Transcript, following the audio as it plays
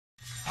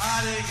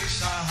Hare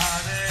Krishna,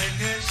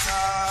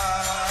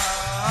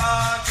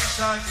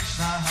 Krishna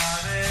Krishna,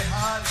 Hare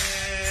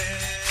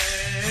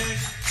Hare,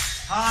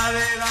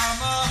 Hare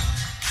Rama,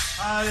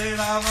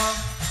 Rama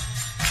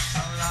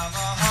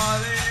Rama,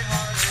 Hare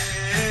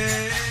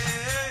Hare.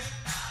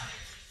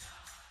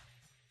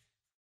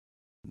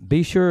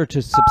 Be sure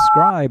to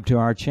subscribe to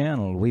our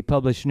channel. We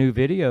publish new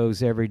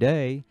videos every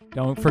day.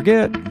 Don't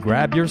forget,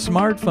 grab your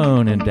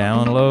smartphone and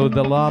download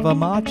the Lava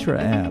Matra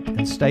app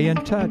and stay in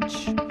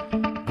touch.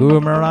 Guru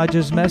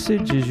Maharaja's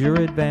message is your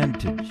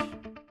advantage.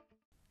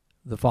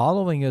 The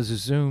following is a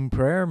Zoom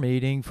prayer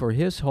meeting for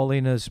His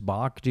Holiness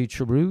Bhakti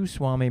Charu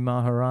Swami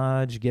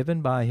Maharaj,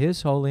 given by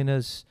His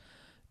Holiness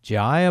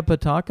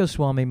Jayapataka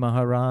Swami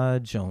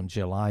Maharaj on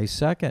July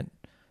 2nd,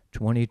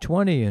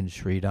 2020 in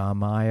Sridham,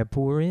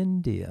 Mayapur,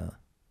 India.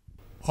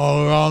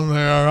 Ogram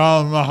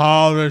Viram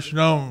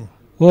Mahavishnu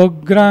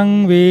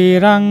Ugrang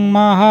Virang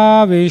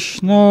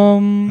Mahavishnu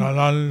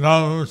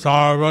Jwalantam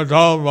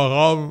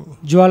Sarvatomukam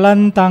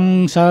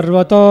Jwalantang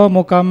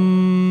Sarvatomukam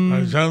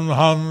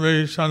Narasimham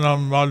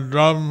Vishanam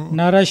Bhadram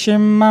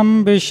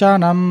Narasimham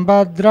Vishanam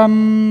Bhadram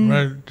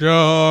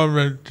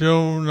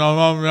Mrityum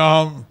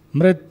Namamyam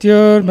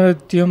Mrityur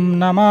Mrityum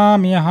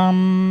Namamyaham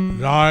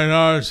Jai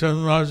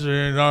Narasimha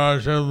Sri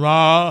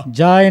Narasimha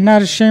Jai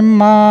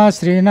Narasimha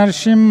Sri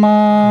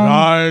Narasimha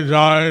Jai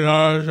Jai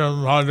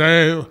Narasimha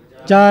Dev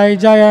Jai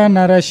Jaya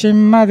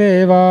Narasimha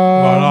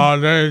Deva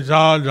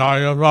Praladesa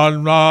Jaya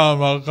Padma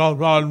Mukha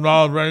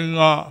Padma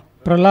Bringa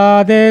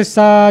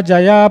Praladesa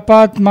Jaya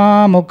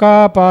Padma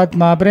Mukha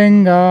Padma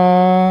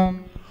Bringa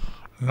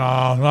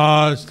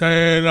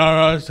Namaste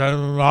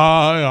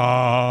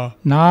Narasimhaya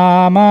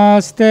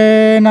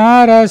Namaste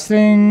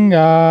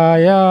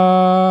Narasingaya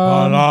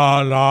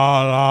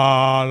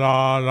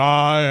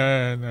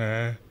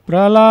Praladayane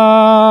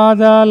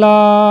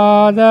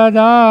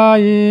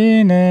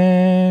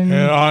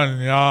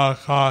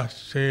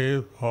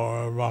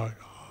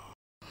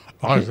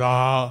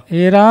Praladayane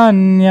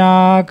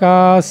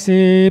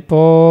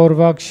Hiranyakasipur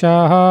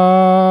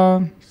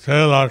Vakshaha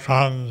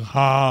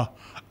Silatanka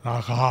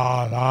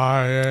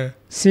Nakalaye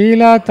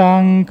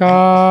Silatanka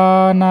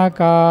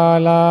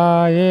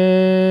Nakalaye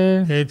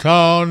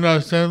Ito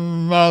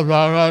Nasimha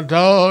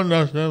Bhagato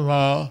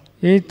Nasimha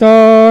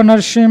Ito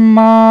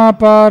Narsimha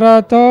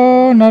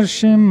Parato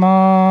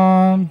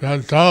Narsimha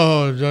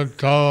Jato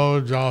Jato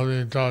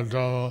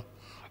Jalitato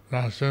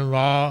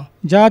Nasimha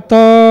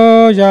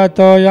Jato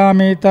Jato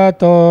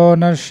Yamitato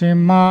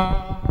Narsimha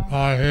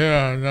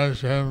Mahira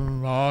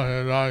Nasimha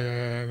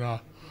Hirayena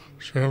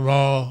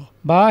Shimo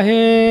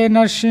Bahe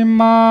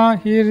Narsimha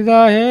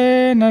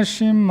Hirdahe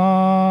Narsimha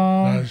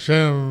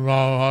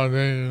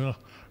Nasimha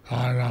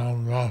Saranam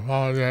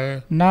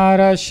Prapade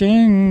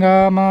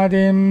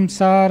Narasingamadim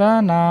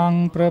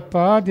Saranang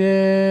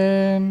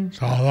Prapade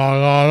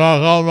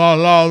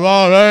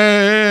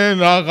Salagalakamalavarena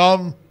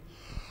Nakam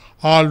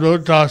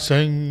Aduta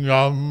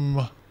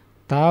Singam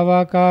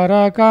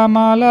Tavakara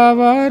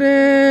Kamalavare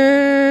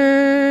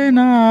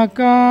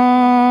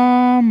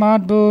Nakam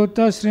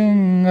Adbhuta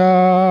Sringa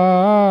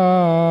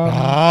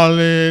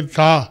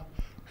Alita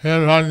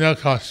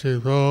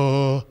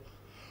Hiranyakasipu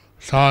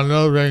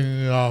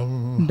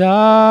Sanuvingam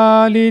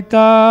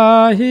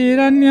Dalita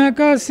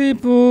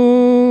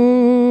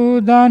Hiranyakasipu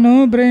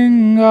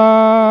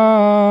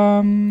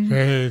Danubringam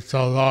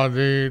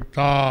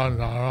Kesaladita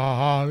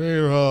Narahari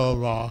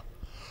Roba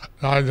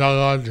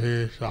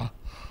Jagadisha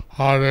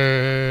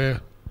Hare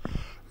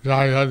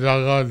Jaya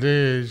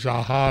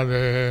Jagadisha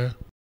Hare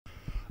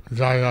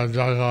Jaya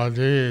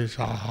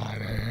Jagadisha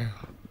Hare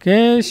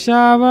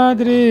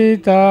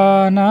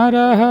Keshavadrita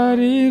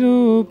Narahari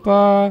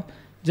Rupa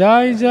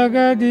Jai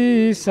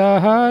Jagadisha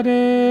Hare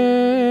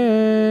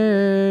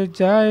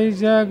Jai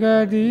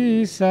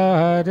Jagadisha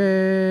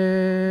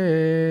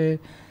Hare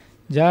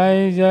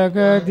Jai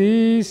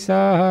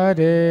Jagadisha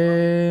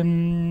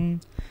Hare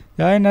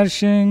Jai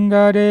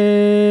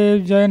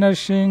Narsinghadev Jai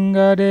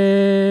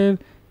Narsinghadev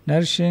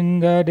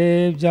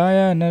Narsinghadev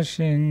Jaya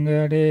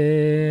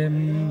Narsinghadev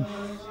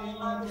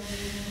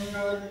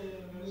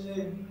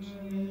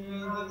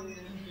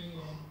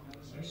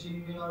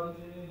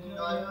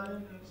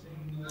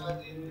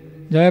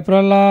Jai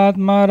Prahlad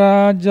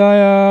Maharaj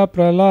Jaya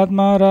Prahlad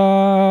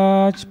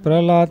Maharaj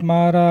Prahlad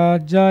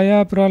Maharaj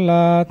Jaya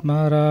Prahlad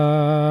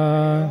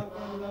Maharaj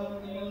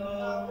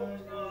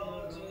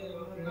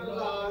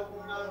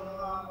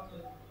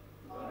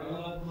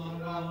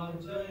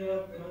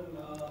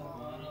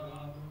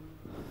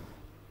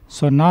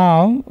So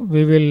now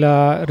we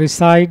will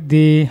recite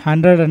the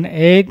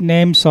 108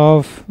 names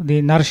of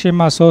the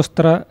Narsimha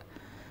Sostra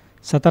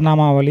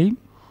Satanamavali.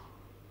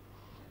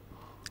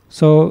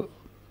 So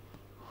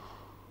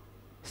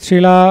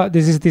Srila,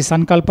 this is the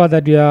Sankalpa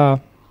that we are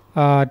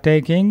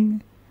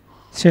taking.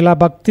 Srila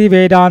Bhakti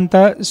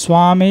Vedanta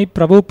Swami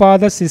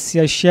Prabhupada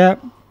Sisyasya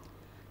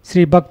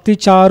Sri Bhakti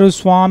Charu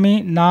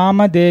Swami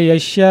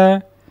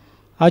Namadeyasya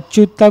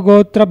Achyutta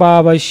Gotra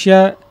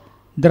Bhavasya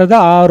Drada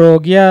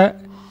Arogya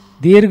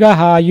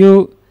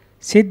Dirghahayu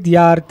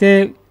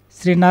Siddhyarte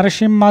Sri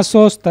Narasimha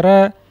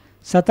Sostra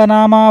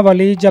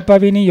Satanamavali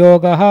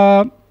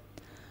Japaviniyogaha.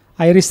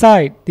 I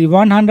recite the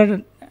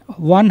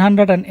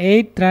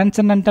 108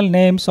 transcendental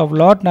names of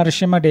Lord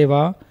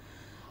Narasimhadeva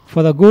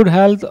for the good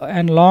health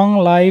and long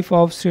life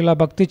of Srila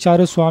Bhakti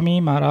Charu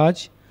Swami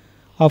Maharaj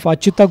of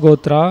Achyuta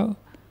Gotra,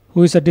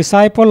 who is a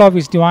disciple of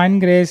His Divine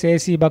Grace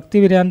A.C.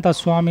 Bhaktivedanta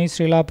Swami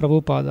Srila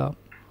Prabhupada.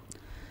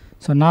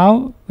 So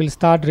now we'll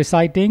start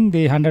reciting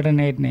the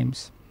 108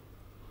 names.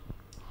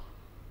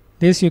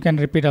 This you can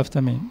repeat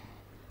after me.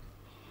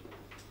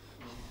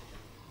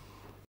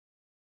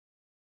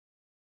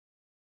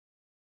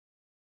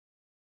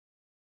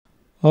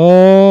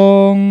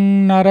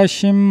 Om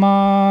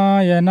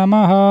Narasimhaya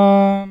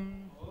Namaha.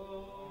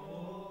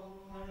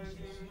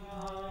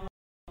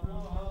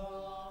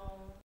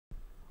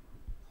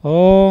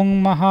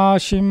 Om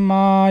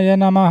Mahashimhaya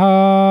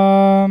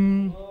Namaha.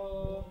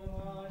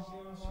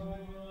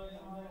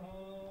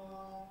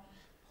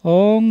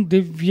 Om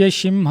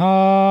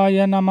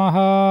Divyashimhaya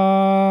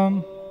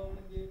Namaha.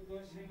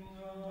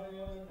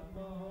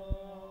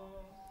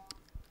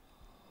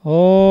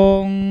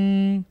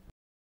 Om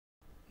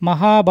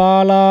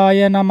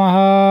Mahabalaya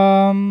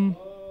Namaha.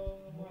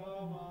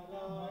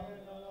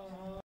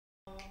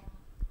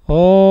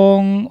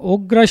 Om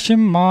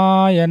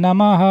Ugrashimhaya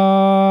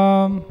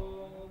Namaha.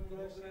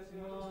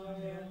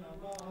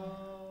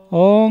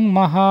 Om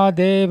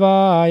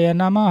Mahadevaya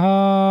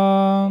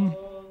Namaha.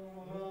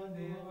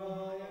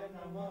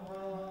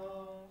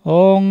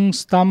 Om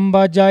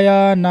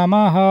Stambhajaya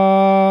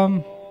Namaha.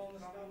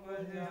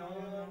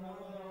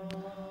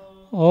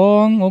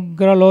 Om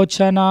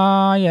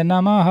Ugralochanaya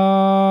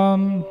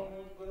Namaha.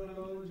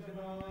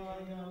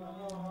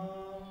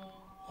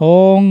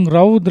 Om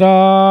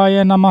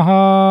Raudraya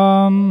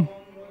Namaha.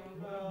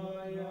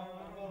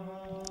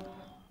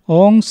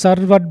 Om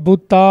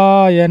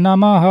Sarvadbhutaya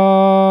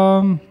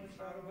Namaha.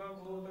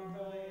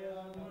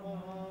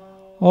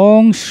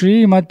 Om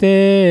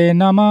Srimate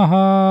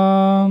Namaha.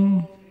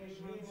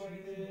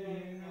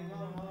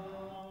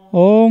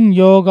 Om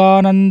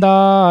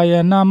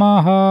Yoganandaya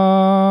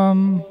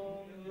Namaha.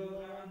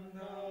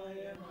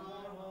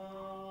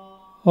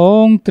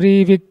 Om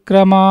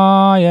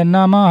Trivikramaya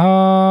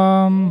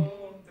Namaha.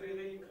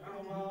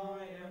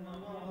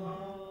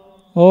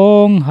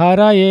 Om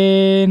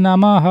Haraye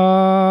Namaha.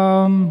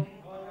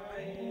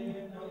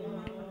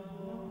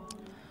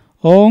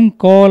 Om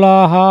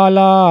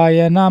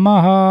Kolahalaya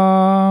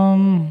Namaha.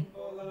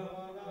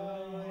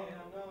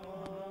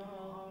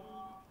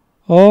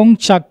 Om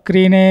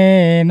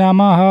Chakrine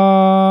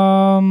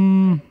Namaha.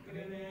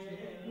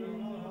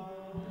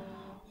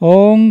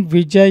 Om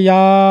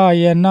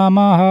Vijayaya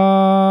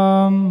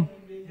Namaha.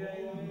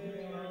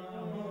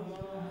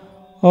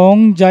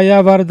 Om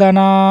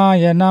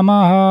Jayavardhanaya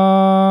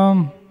Namaha.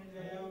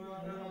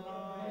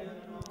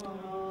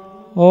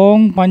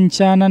 Om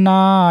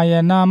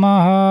Panchananaya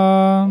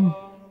Namaha.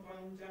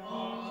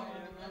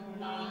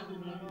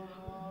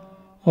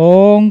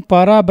 Om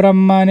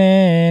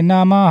Parabrahmane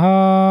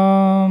Namaha.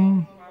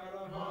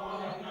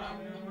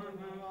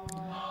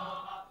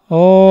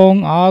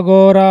 Om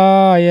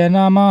Agoraya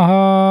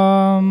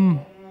Namaha.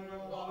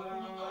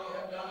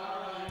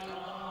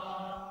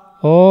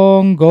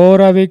 Om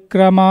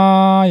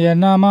Goravikramaya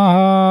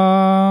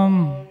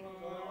Namaha.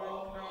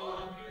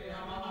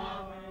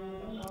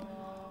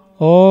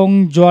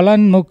 Om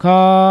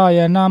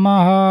Jwalanmukhaya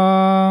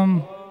Namaha.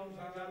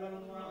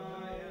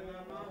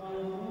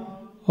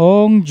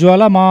 Om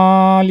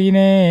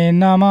Jwalamaline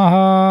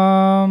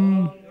Namaha.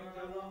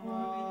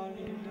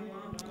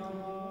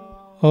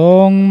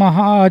 Om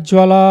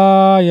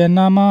Mahajwalaya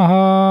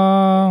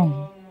Namaha.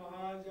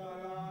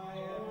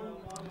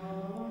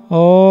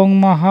 Om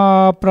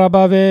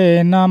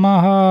Mahaprabhave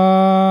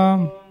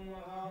Namaha.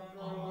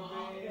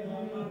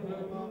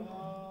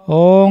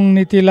 Om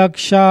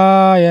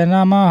Nitilakshaya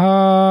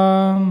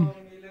Namaha.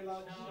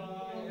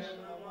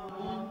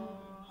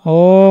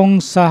 Om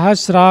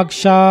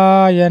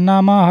Sahasrakshaya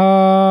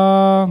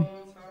Namaha.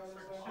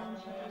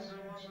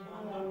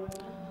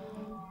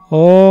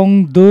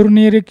 Om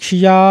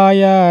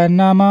Durnirikshaya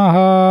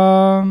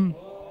Namaha.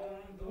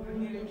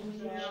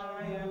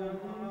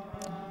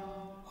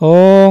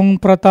 Om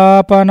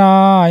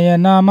Pratapanaya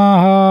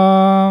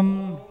Namaha.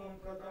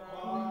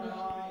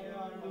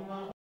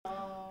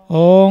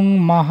 Om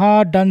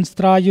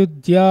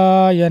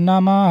Mahadanstrayudhyaya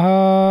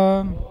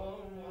Namaha.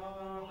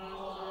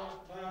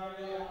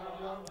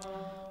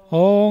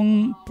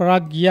 Om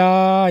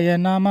Pragyaya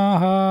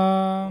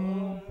Namaha.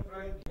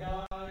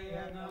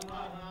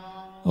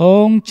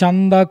 Om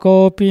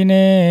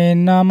Chandakopine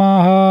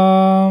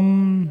Namaha.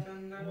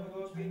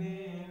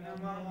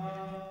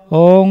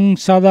 Om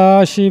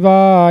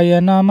Sadashivaya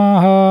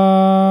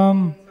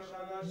Namaha.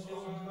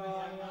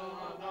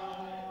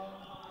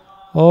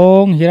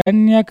 Om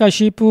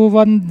Hiranyakashipu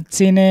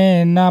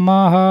Vansine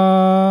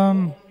Namaha.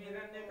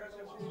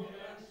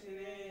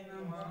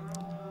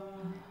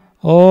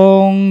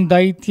 Om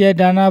Daitya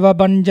Danava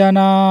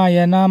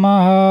Banjanaya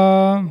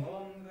Namaha.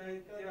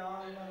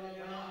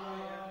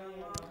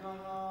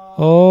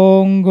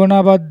 Om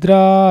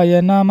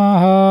Gunabhadraya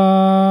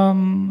Namaha.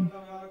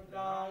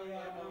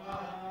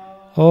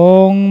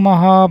 ॐ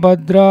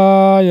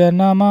महाभद्राय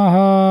नमः।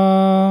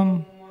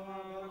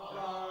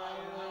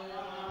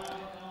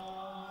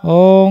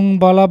 ॐ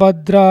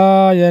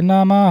बलभद्राय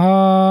नमः।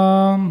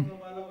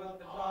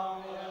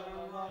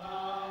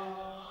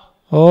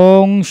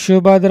 ॐ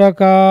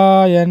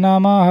सुभद्रकाय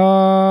नमः।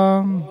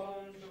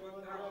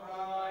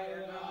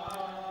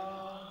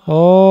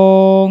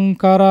 ॐ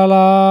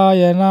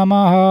करलाय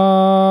नमः।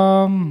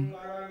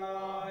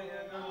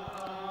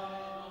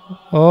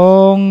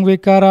 ॐ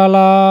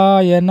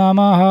विकरलाय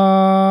नमः।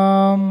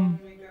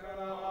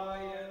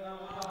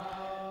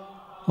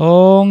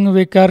 ॐ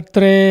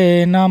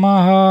विकर्त्रे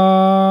नमः।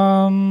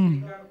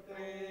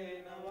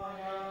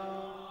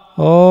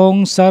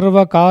 ॐ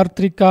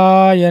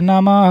सर्वकार्त्रिकाय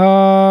नमः।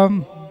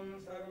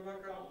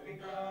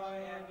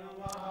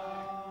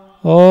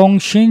 ॐ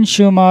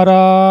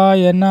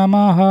शिंशुमराय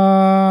नमः।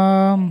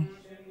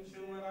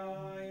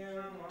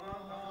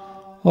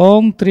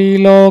 ॐ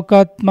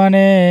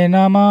त्रिलोकात्मने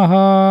नमः।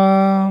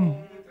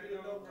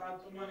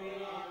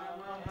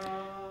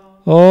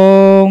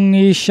 ॐ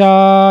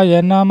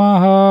ईशाय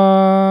नमः।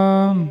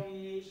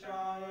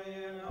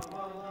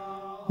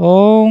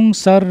 ॐ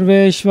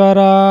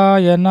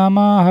सर्वेश्वराय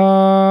नमः।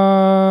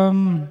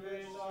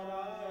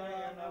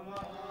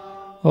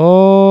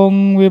 ॐ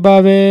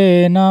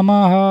विभवे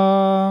नमः।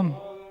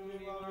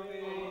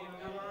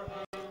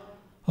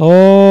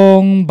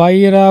 ॐ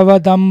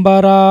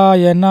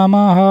भैरवदम्बराय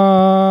नमः।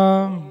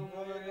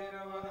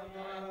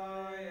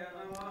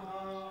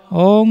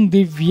 ॐ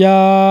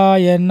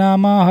दिव्याय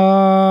नमः।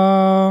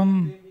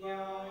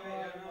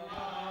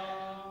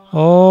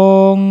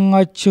 ॐ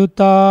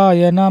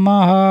अच्युताय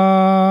नमः।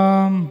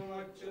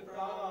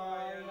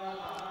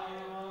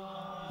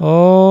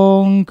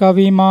 ॐ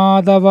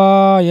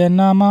कविमाधवाय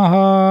नमः।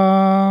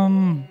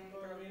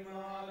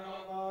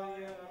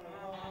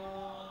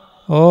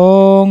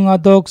 ॐ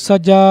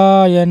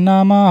अधोक्षजाय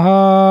नमः।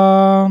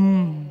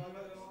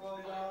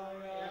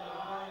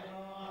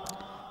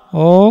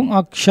 ॐ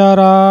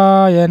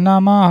अक्षराय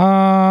नमः।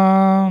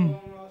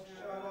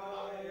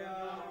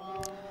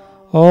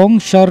 ॐ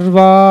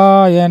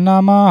शर्वाय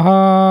नमः।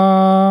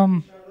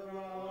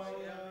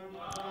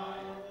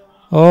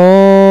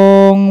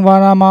 ॐ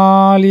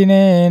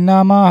वनमालिने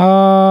नमः।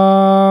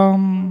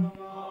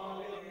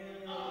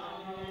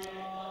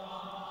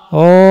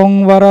 ॐ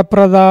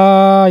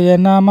वरप्रदाय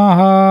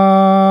नमः।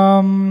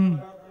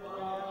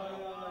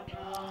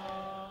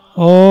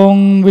 ॐ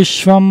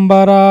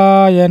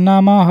विश्वम्भराय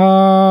नमः।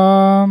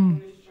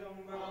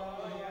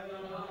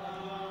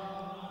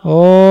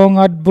 ॐ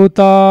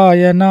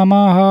अद्भुताय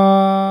नमः।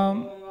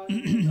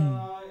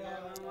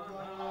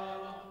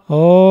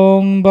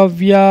 ॐ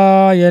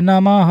भव्याय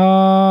नमः।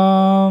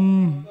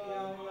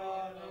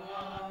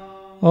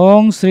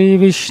 ॐ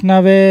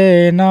श्रीविष्णवे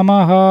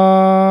नमः।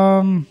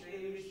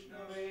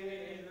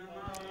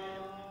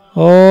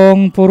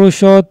 ॐ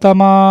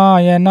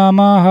पुरुषोत्तमाय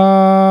नमः।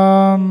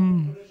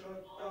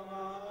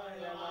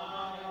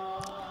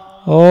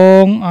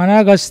 ॐ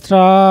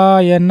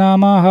अनगस्त्राय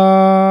नमः।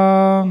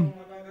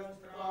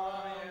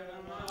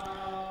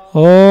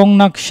 ॐ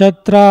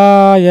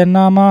नक्षत्राय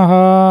नमः।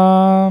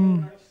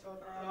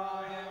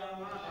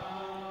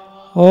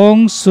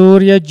 ॐ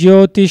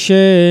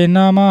सूर्यज्योतिषे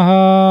नमः।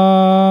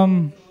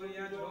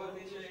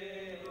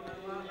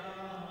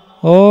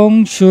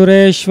 ॐ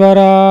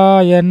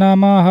सुरेश्वराय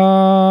नमः।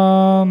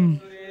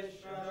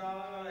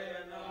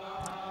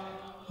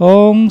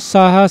 ॐ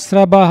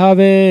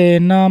सहस्रबाहवे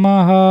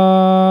नमः।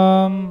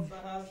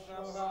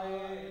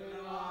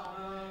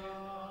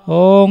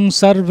 ॐ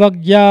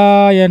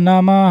सर्वज्ञाय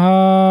नमः।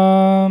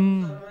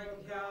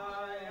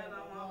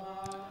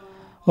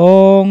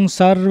 ॐ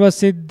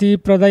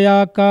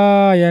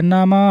सर्वसिद्धिप्रदायकाय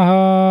नमः।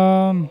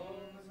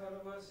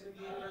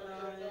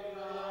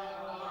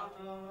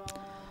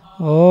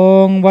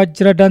 ॐ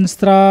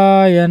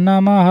वज्रदंष्ट्राय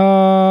नमः।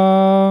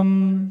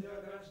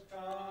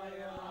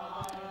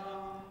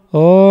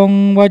 ॐ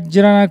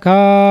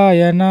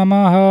वज्रनखाय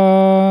नमः।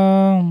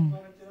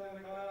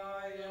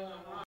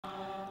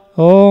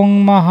 ॐ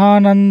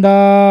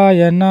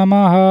महानन्दाय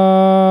नमः।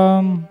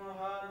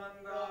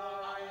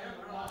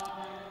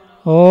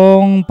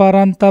 ॐ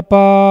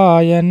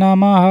परन्तपाय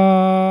नमः।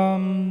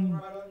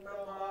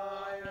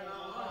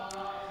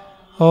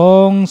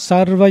 ॐ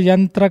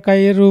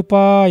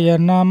सर्वयन्त्रकैरूपाय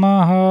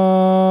नमः।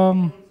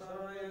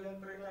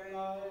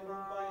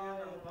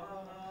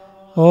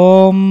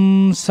 ॐ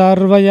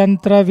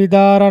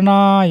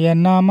सर्वयन्त्रविदारणाय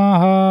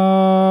नमः।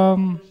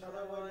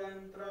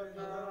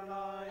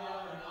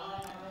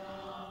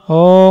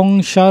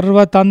 ॐ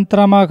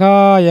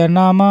सर्वतन्त्रमघाय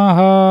नमः।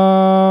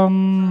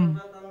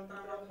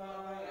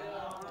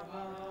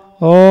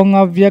 ॐ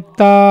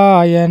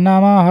अव्यक्ताय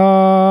नमः।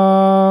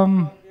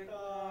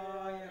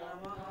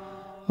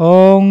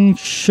 ॐ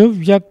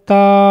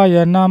सुव्यक्ताय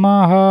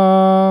नमः।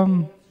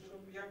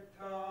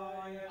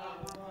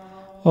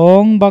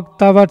 ॐ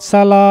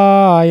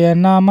भक्तवत्सलाय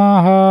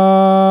नमः।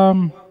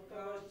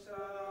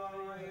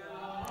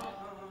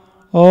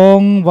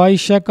 ॐ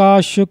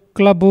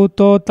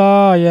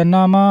वैशाखशुक्लभूतोताय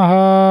नमः।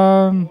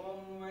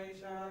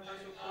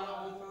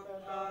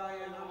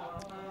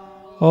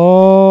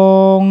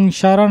 ॐ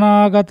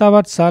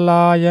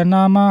शरणागतवत्सलाय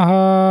नमः।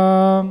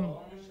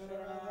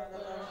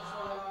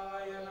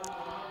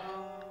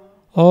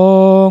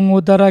 ॐ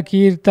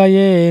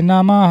उदरकीर्तये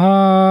नमः।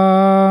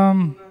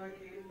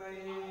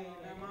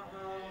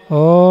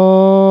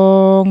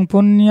 ॐ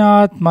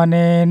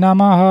पुण्यात्मने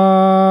नमः।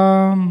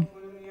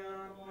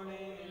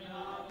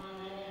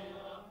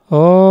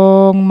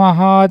 ॐ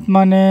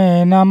महात्मने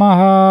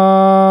नमः।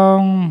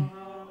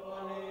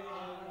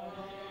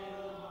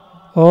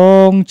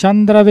 ॐ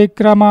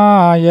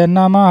चन्द्रविक्रमाय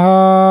नमः।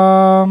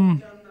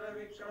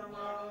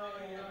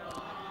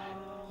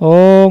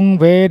 ॐ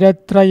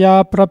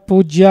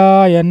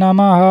वेदत्रयप्रपूज्याय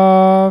नमः।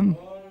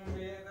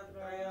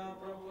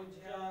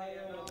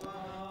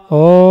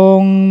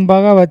 ॐ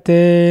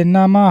भगवते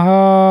नमः।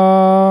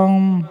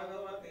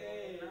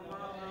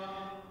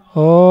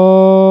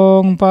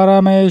 ॐ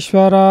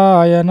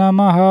परमेश्वराय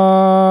नमः।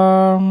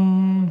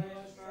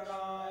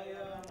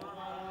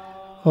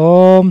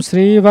 ॐ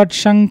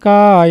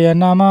श्रीवत्सङ्काय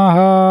नमः।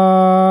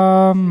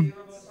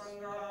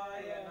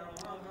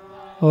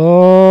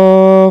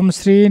 ॐ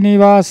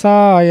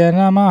श्रीनिवासाय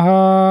नमः।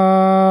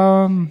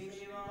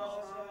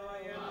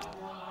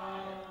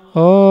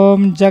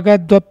 ॐ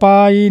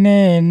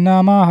जगद्वपायिने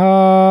नमः।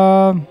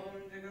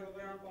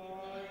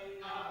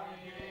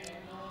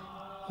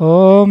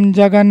 ॐ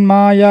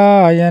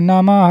जगन्मायाय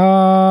नमः।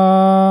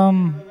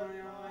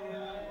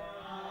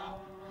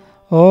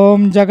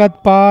 ॐ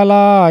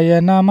जगत्पालाय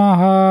नमः।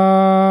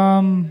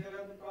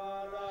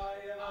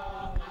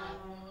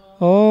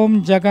 ॐ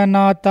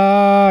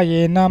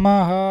जगन्नाथाय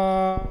नमः।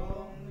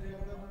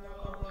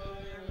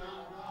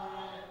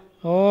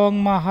 ॐ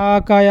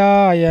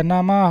महाकायाय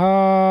नमः।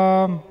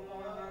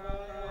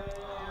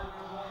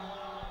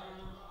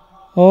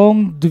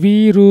 ॐ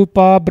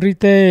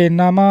द्विरूपाभृते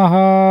नमः।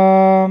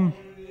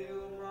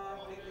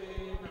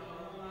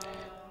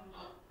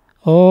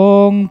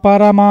 ॐ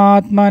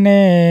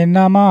परमात्मने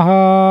नमः।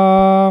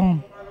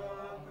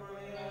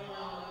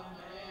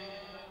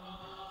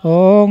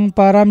 ॐ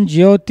परम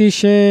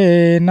ज्योतिषे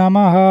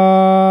नमः।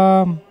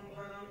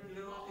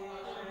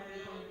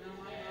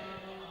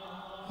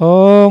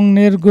 ॐ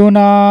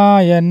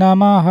निर्गुणाय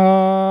नमः।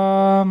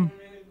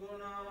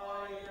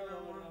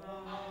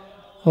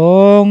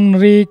 ॐ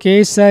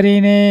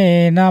नृकेसरिणे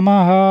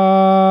नमः।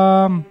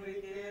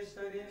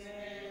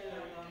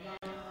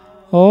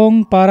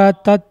 ॐ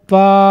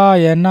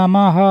परतत्त्वाय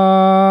नमः।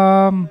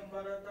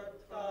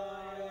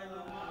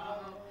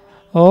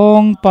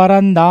 ॐ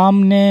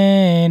परन्धाम्ने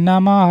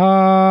नमः।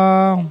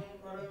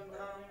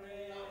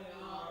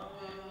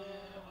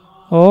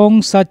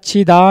 ॐ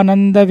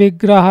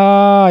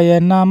सच्चिदानन्दविग्रहाय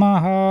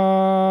नमः।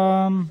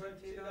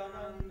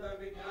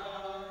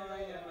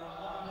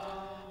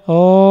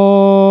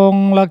 ॐ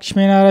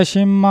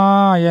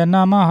लक्ष्मीनरसिंहाय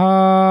नमः।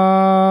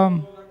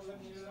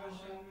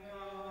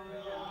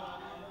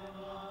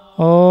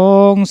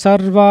 ॐ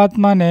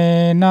सर्वात्मने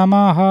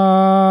नमः।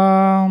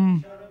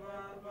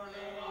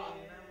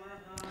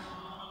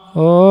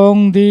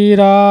 ॐ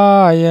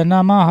धीराय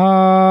नमः।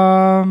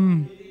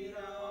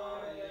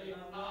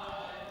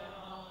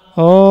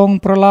 ॐ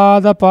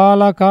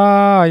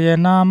प्रह्लादपालकाय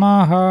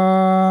नमः।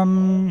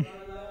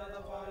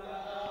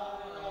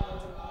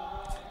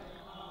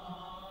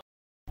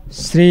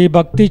 श्री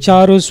भक्ति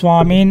चारु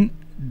स्वामीन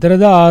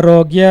दृढ़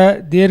आरोग्य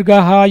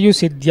दीर्घायु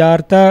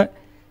सिद्ध्यार्थ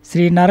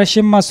Shri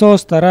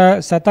नरसिंहसोस्तर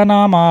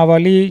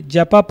सतनामावली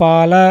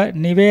जपपाल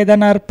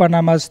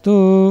निवेदनार्पणमस्तु.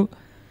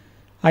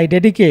 I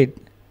dedicate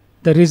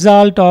the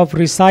result of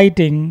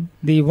reciting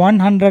the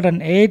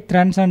 108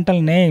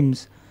 transcendental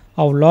names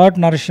of Lord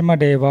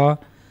Narasimhadeva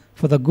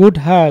for the good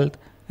health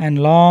and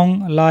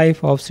long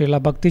life of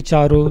Srila Bhakti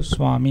Charu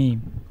Swami.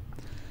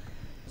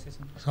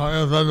 So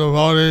if the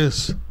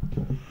devotees,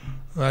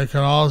 they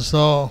can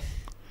also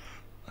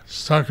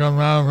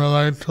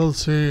circumambulate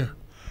Tulsi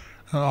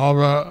and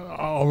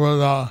over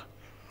the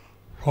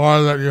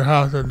prayer that you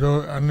have to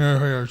do anew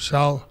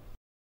yourself.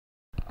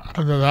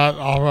 After that,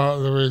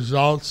 offer the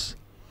results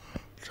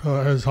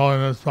to His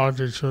Holiness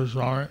Bhakti Charu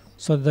Swami.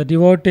 So the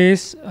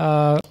devotees,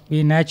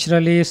 we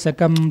naturally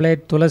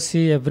circumambulate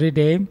Tulasi every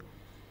day.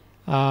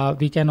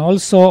 We can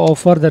also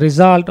offer the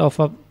result of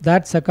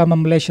that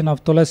circumambulation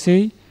of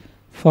Tulasi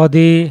for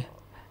the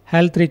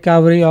health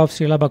recovery of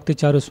Srila Bhakti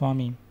Charu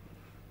Swami.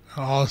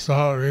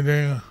 Also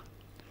reading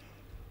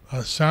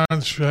the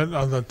Sanskrit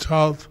of the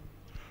 12th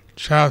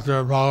chapter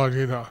of Bhagavad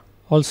Gita.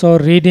 Also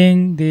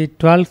reading the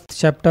 12th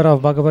chapter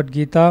of Bhagavad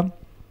Gita.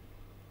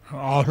 And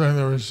offering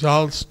the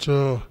results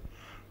to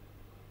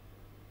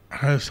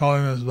His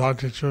Holiness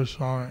Bhakti Charu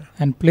Swami.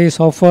 And please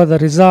offer the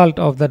result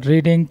of that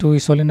reading to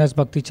His Holiness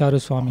Bhakti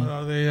Charu Swami.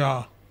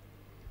 The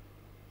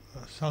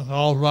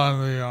Sankalpa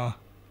and the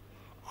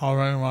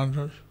offering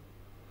mantras.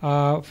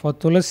 For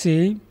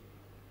Tulasi,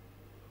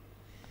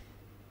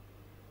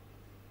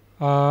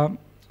 the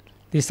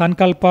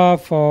Sankalpa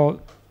for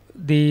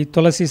the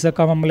Tulasi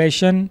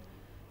circumambulation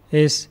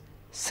is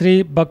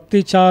Sri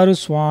Bhakti Charu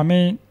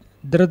Swami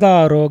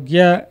Dridha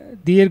Arogya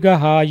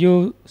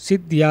Dirghayu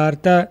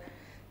Siddhyartha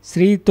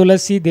Sri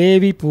Tulasi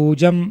Devi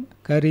Pujam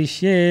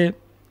Karishye.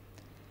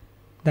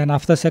 Then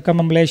after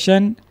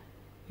circumambulation,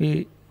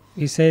 we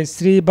say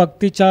Sri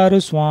Bhakti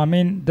Charu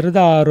Swamin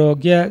Drida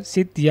Arogya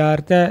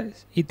Siddhyartha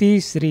Iti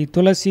Sri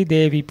Tulasi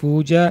Devi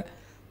Puja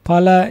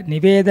Phala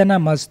Nivedana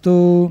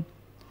Mastu.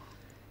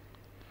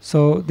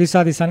 So these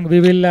are the we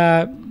will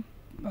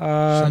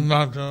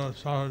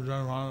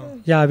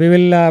we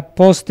will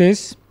post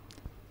this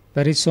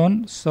very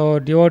soon. So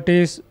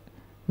devotees,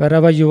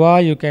 wherever you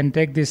are, you can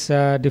take this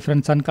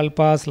different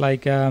sankalpas,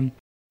 like we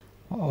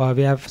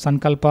have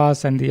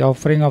sankalpas and the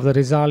offering of the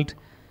result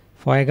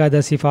for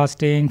Ekadasi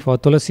fasting, for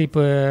Tulasi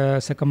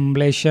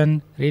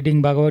circumambulation,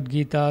 reading Bhagavad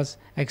Gitas,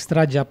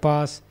 extra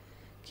japas,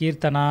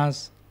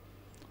 kirtanas,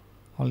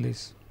 all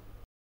this.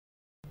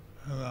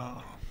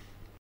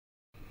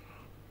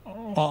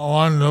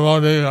 One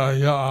devotee,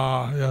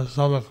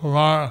 Yasada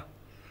Kumar,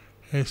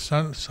 he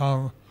sent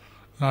some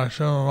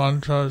national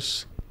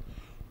mantras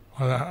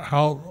for the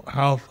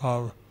health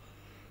of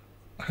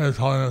His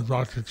Holiness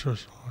Bhakti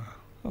Charu.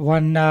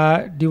 One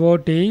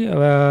devotee,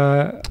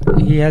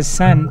 he has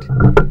sent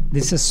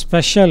this is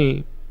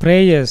special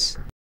prayers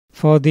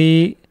for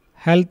the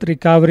health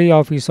recovery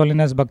of His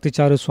Holiness Bhakti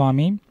Charu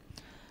Swami.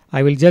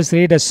 I will just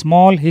read a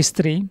small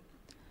history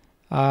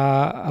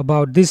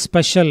about this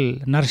special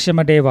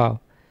Narsimha.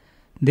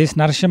 This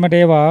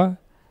Narsimha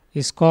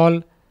is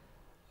called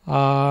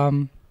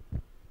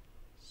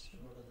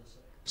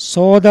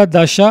Soda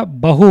Dasha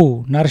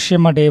Bahu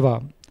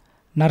Narsimha.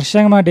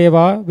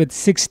 Narsimha with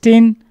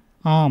 16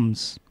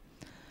 arms.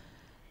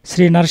 This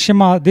Sri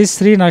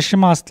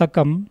Narsimha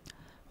Astakam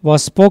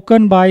was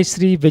spoken by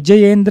Sri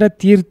Vijayendra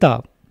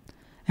Tirtha,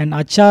 an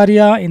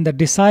Acharya in the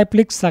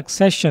disciplic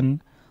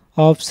succession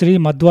of Sri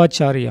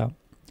Madhvacharya.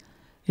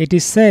 It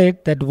is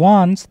said that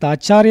once the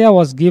Acharya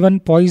was given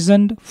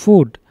poisoned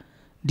food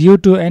due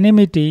to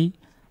enmity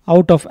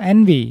out of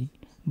envy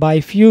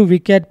by few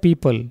wicked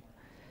people.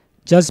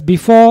 Just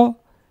before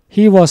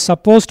he was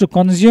supposed to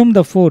consume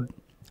the food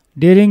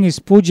during his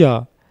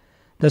puja,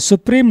 the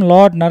Supreme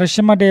Lord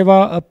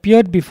Narasimhadeva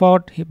appeared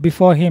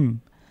before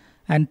him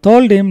and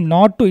told him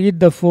not to eat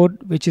the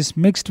food which is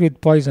mixed with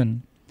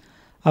poison.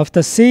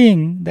 After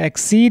seeing the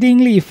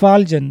exceedingly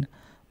effulgent,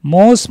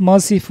 most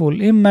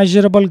merciful,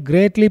 immeasurable,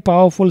 greatly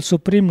powerful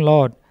Supreme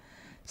Lord,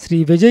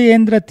 Sri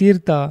Vijayendra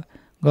Tirtha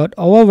got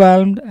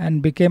overwhelmed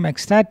and became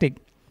ecstatic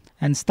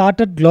and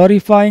started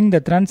glorifying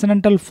the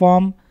transcendental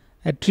form,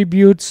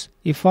 attributes,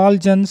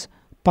 effulgence,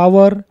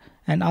 power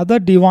and other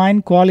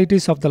divine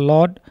qualities of the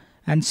Lord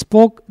and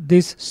spoke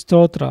this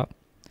stotra.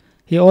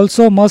 He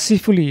also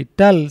mercifully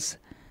tells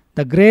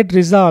the great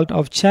result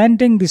of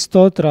chanting this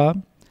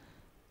stotra.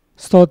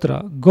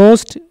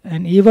 Ghost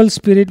and evil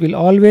spirit will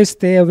always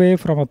stay away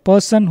from a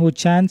person who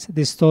chants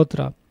this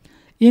stotra.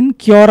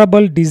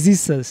 Incurable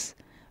diseases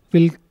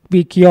will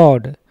be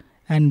cured,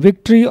 and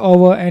victory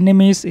over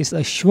enemies is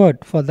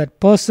assured for that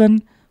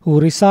person who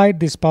recite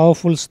this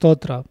powerful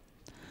stotra.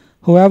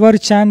 Whoever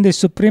chant the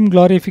supreme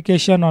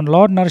glorification on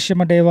Lord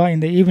Narasimhadeva in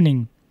the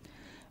evening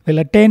will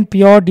attain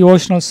pure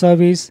devotional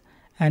service,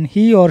 and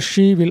he or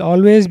she will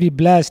always be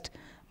blessed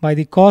by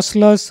the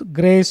causeless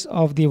grace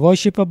of the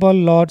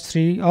worshipable Lord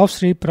of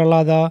Sri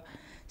Prahlada,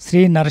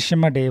 Sri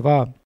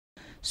Narasimhadeva.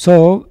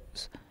 So,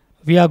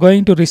 we are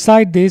going to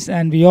recite this,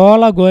 and we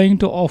all are going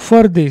to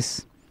offer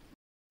this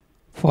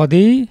for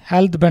the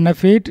health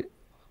benefit.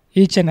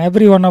 Each and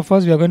every one of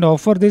us, we are going to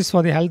offer this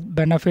for the health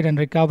benefit and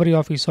recovery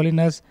of His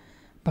Holiness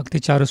Bhakti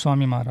Charu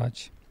Swami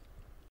Maharaj.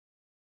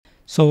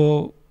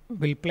 So,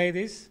 we'll play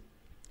this.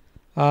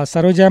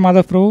 Sarojaya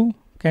Madhav Prabhu,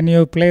 can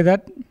you play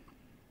that?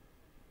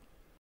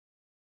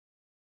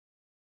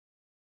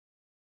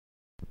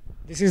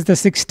 This is the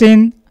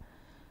 16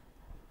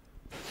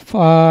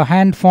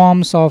 hands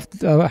form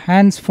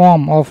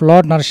of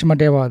Lord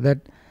Narasimhadeva. That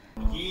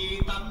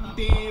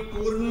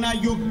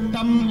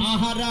Yuktam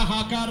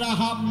aharaha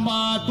karaha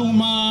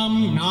patumam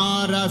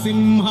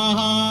narasimha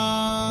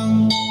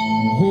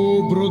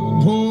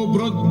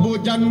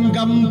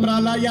bhubhujangam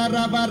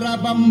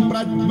pralayaravarabam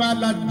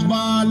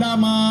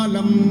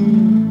prajvalajvalamalam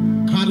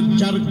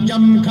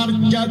kharjarjam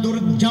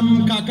kharjadurjam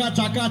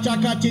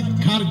kakachakachakachit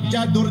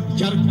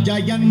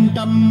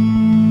kharjadurjarjayantam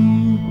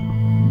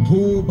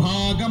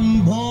bhubhagam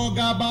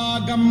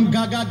bhogabhagam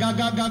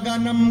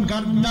gagaganam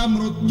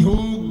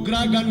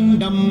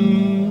gardamrutyugragandam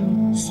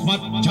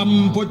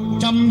Svacham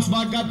pucham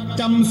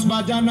svagacham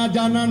svajana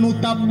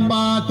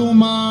jananutabhatu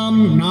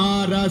mam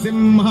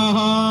narasimha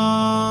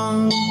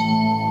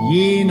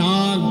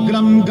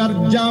yenagram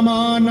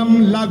garjamanam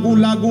lagu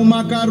lagu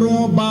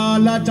makaro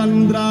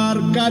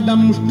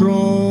balachandrarkadam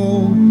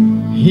stro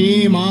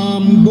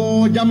hemam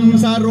bojam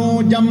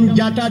sarojam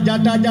jata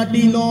jata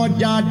jatilo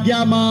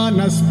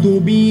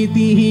jadyamanastu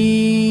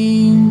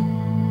bitihi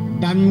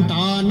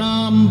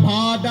Dantanam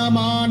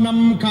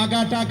bhadamanam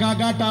kagata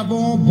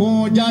kagatavo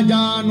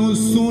bhojajanu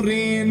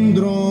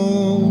surendro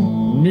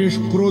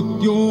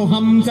Nishkrutyo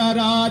hamsa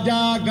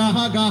raja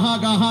gaha gaha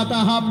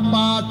gahataha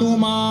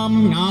patumam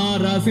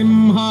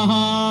narasimha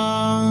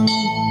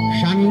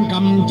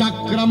Shankam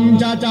chakram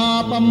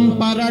chachapam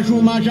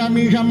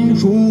parashumashamisham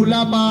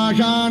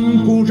shulapashan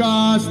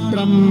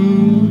kushastram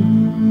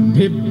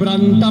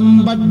बिभ्रन्तं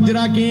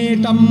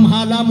वज्रकेटं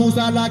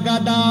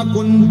हलमुसलगदा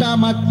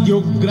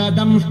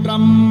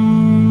कुन्तमत्युग्रदंष्ट्रम्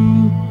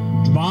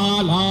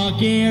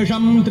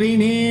ज्वालाकेशं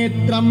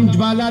त्रिनेत्रं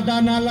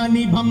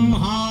ज्वलदनलनिभं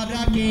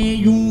हारकेयूरभूषम्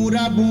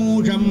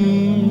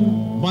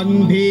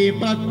वन्दे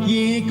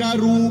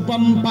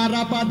प्रत्येकरूपं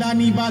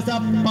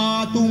परपदनिवसः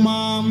पातु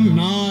मां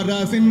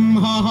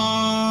नारसिंहः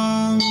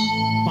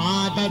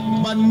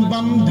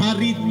पादद्वन्द्वं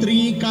धरित्री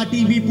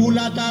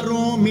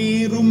कटिविपुलतरो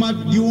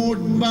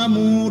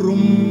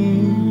मेरुमध्योड्वमूरुम्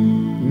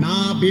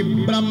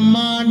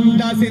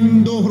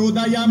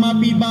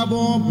नाभिब्रह्माण्डसिन्धुहृदयमपि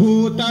भवो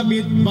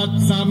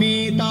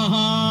भूतविद्वत्समेतः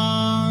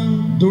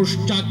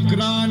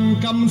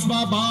दुश्चक्रान्कं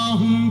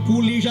स्वबाहुं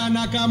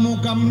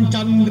कुलिशनकमुखं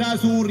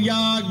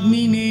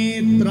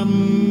चन्द्रसूर्याग्निनेत्रम्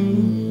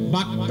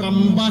वक्त्रं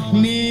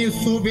वह्ने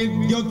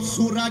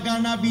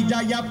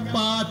सुविद्युत्सुरगणविजयः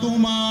पातु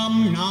मां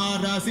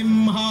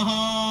नारसिंहः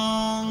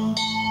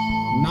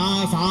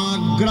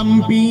नासाग्रं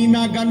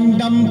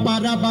पीनगण्डं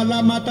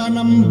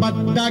परबलमतनं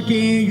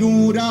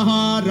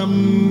बद्धकेयूरहारम्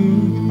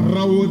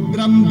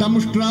रौद्रं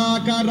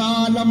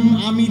दंष्ट्राकरालम्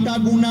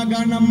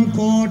अमितगुणगणं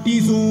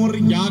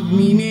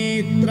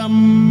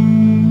कोटिसूर्याग्निनेत्रम्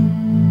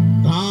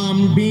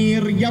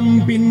गाम्भीर्यं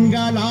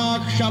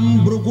पिङ्गलाक्षं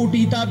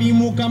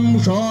भ्रुकुटितविमुखं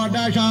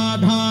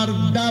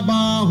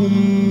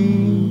षोडशाधार्धबाहुम्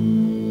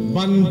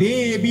वन्दे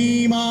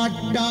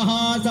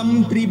भीमाट्टहासं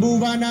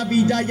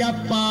त्रिभुवनविजयः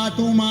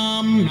पातु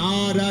मां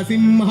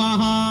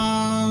नारसिंहः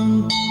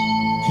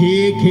खे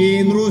खे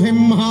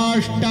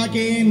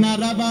नृसिंहाष्टके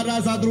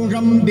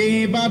नरवरसदृशं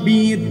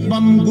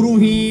देववीत्वं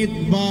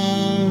गृहीत्वा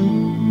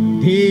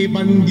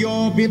धेवन्द्यो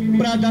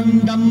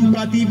विप्रदन्दं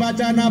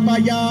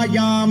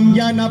प्रतिवचनपयायां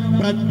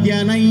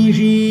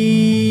जनप्रत्यनैषीः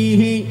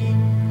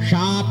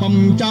शापं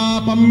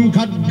चापं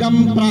खड्गं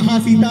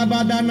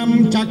प्रहसितवदनं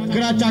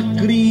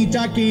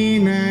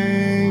चक्रचक्रीचकेन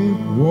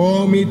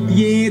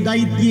ओमित्ये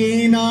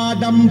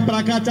दैत्येनादं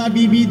प्रकच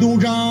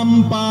विविदुषां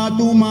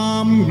पातु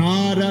मां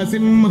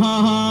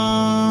नारसिंहः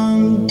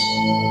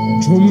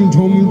झुं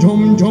झुं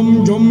झुं झुं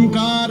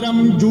झुंकारं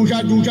जुष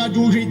जुष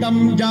जुषितं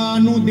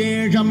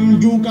जानुदेशं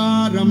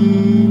जुकारम्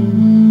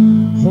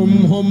हुं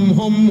हुं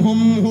हुं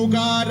हुं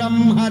हुकारं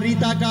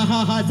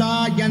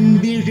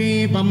हरितकहसायन्दिशे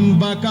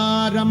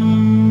बम्बकारम्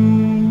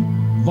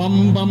वं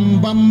वं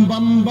वं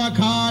वं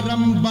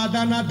वकारं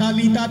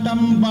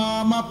वदनदलिततं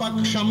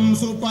वामपक्षं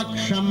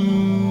सुपक्षम्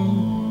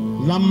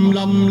लं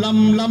लं लं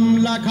लं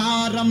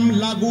लकारं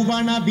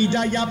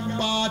लघुवनविजयः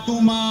पातु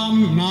मां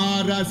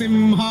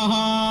नारसिंहः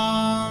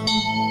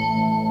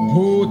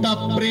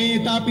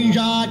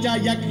भूतप्रेतपिशाच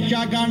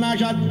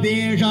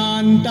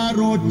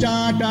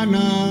यक्षगणशद्देशान्तरोच्चाटन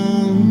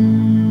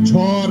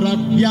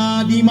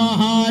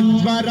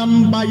घोरव्याधिमहाज्वरं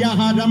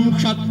भयहरं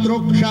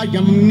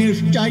शत्रुक्षयं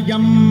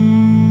निश्चयम्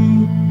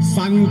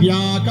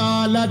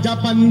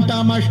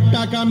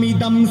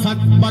सन्ध्याकालजपन्तमष्टकमिदं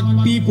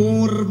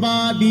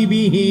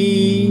सद्भक्तिपूर्वादिभिः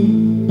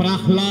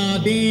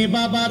प्रह्लादेव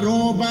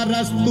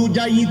वरोवरस्तु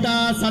जयिता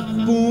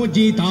सत्पूजिताम्बूतये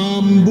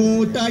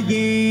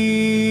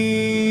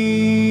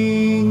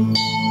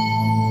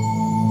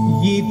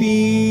इति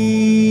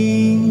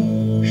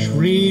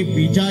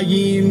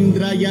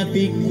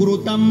श्रीविजयेन्द्रयति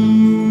कृतम्.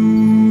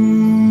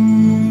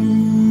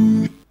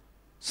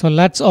 So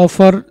let's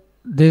offer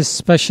this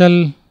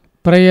special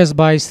prayers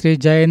by Sri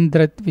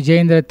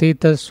Vijayendra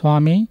Tirtha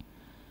Swami,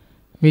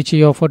 which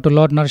he offered to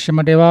Lord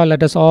Narasimhadeva.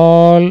 Let us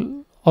all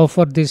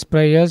offer these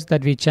prayers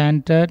that we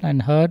chanted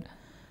and heard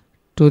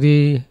to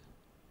the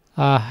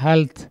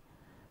health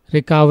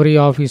recovery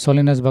of His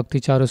Holiness Bhakti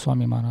Charu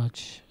Swami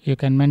Maharaj. You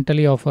can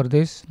mentally offer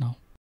this now.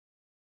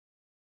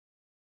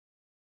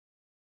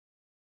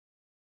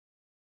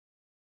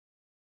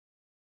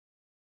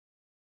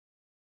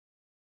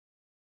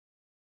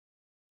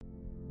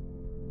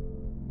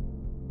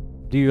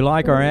 Do you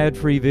like our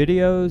ad-free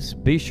videos?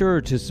 Be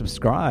sure to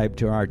subscribe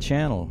to our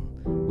channel.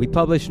 We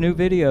publish new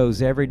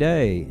videos every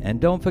day, and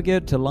don't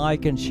forget to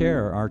like and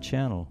share our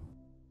channel.